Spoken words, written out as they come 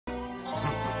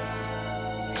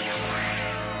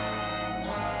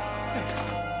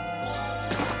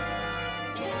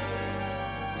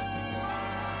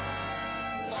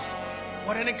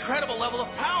What an incredible level of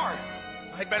power!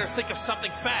 I'd better think of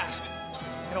something fast.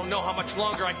 I don't know how much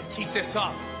longer I can keep this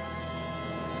up.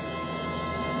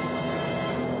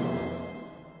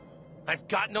 I've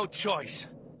got no choice.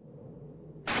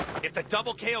 If the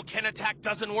double KIOKEN attack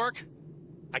doesn't work,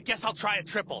 I guess I'll try a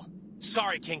triple.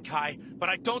 Sorry, King Kai, but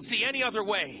I don't see any other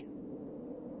way.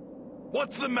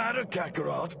 What's the matter,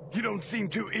 Kakarot? You don't seem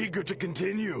too eager to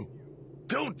continue.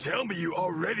 Don't tell me you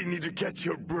already need to catch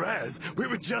your breath. We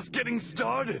were just getting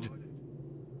started.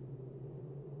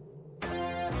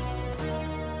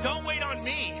 Don't wait on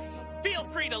me. Feel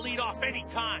free to lead off any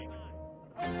time.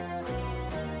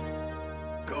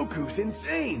 Goku's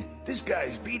insane. This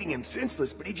guy's beating him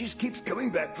senseless, but he just keeps coming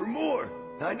back for more.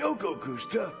 I know Goku's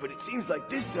tough, but it seems like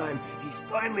this time he's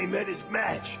finally met his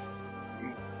match.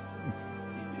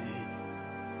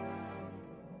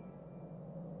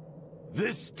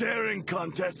 This staring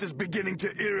contest is beginning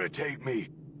to irritate me.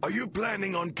 Are you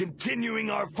planning on continuing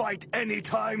our fight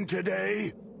anytime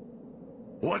today?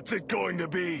 What's it going to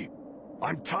be?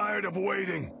 I'm tired of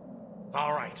waiting.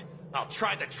 All right, I'll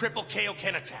try the triple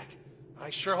KIOKEN attack. I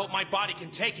sure hope my body can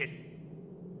take it.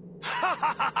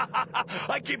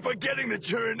 I keep forgetting that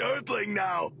you're an Earthling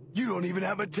now. You don't even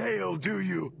have a tail, do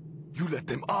you? You let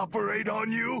them operate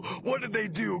on you? What did they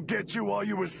do, get you while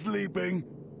you were sleeping?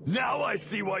 Now I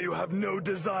see why you have no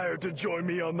desire to join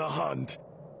me on the hunt.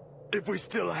 If we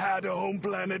still had a home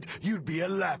planet, you'd be a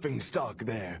laughingstock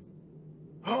there.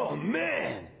 Oh,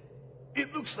 man!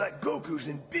 It looks like Goku's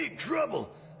in big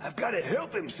trouble. I've got to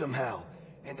help him somehow.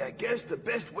 And I guess the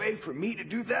best way for me to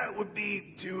do that would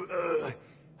be to,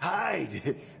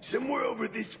 hide. Somewhere over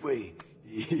this way.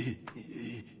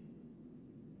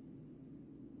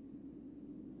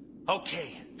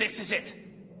 Okay, this is it.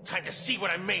 Time to see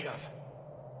what I'm made of.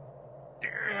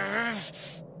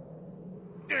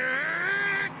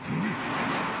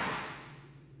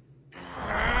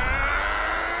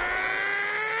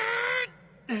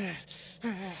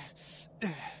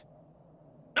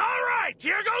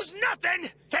 Here goes nothing!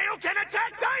 KIOKEN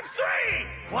attack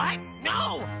 ×3! What?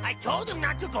 No! I told him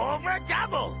not to go over a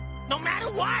double! No matter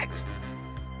what!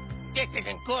 This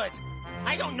isn't good.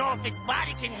 I don't know if his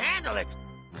body can handle it.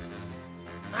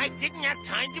 I didn't have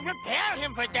time to prepare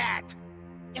him for that.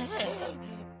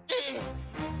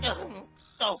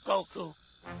 Oh, Goku.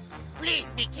 Please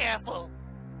be careful.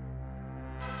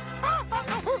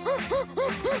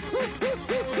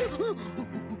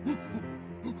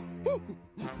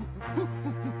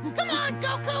 Come on,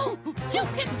 Goku! You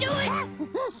can do it!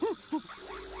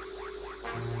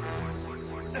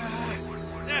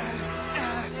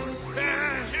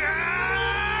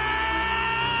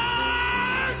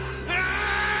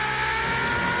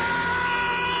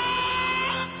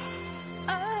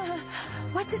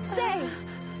 What's it say?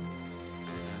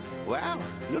 Wow,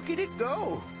 look at it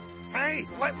go. Hey,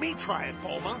 let me try it,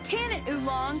 Bulma. Can it,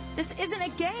 Oolong? This isn't a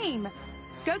game.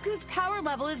 Goku's power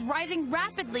level is rising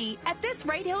rapidly. At this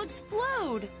rate, he'll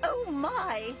explode. Oh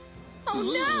my! Oh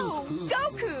no!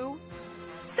 Goku!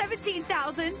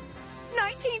 17,000,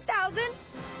 19,000,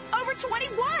 over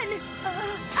 21!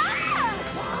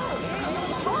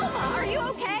 Bulma, are you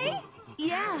okay?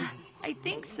 Yeah, I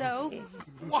think so.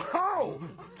 Whoa!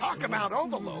 Talk about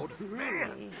overload,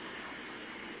 man!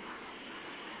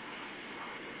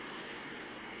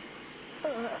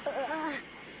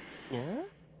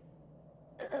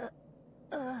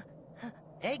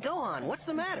 Hey, go on. What's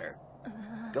the matter?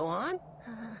 Go on?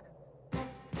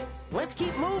 Let's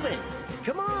keep moving.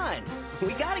 Come on.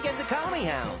 We gotta get to Kami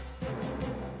House.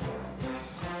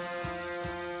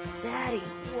 Daddy,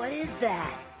 what is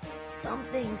that?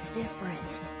 Something's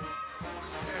different.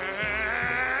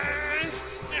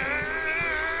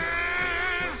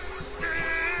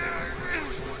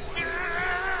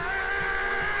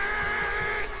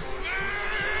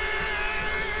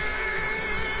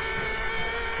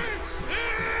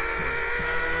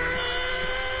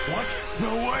 What?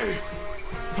 No way!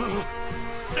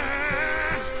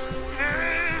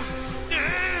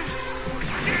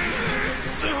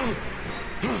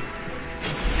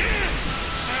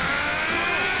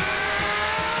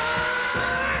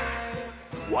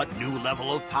 What new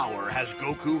level of power has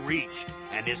Goku reached?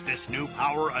 And is this new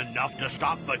power enough to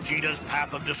stop Vegeta's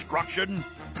path of destruction?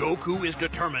 Goku is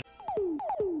determined.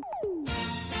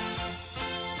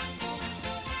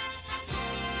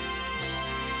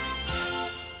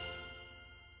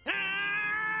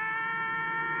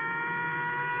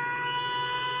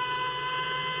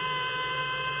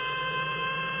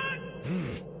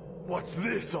 What's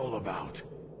this all about?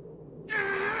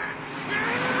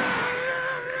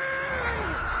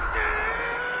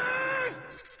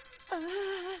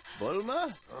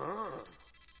 Bulma?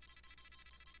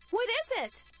 What is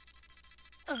it?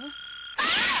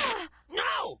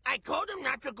 No! I told him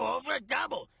not to go over a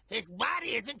double. His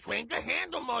body isn't trained to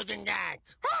handle more than that.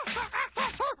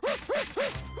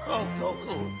 Oh,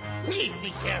 Goku, please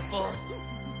be careful.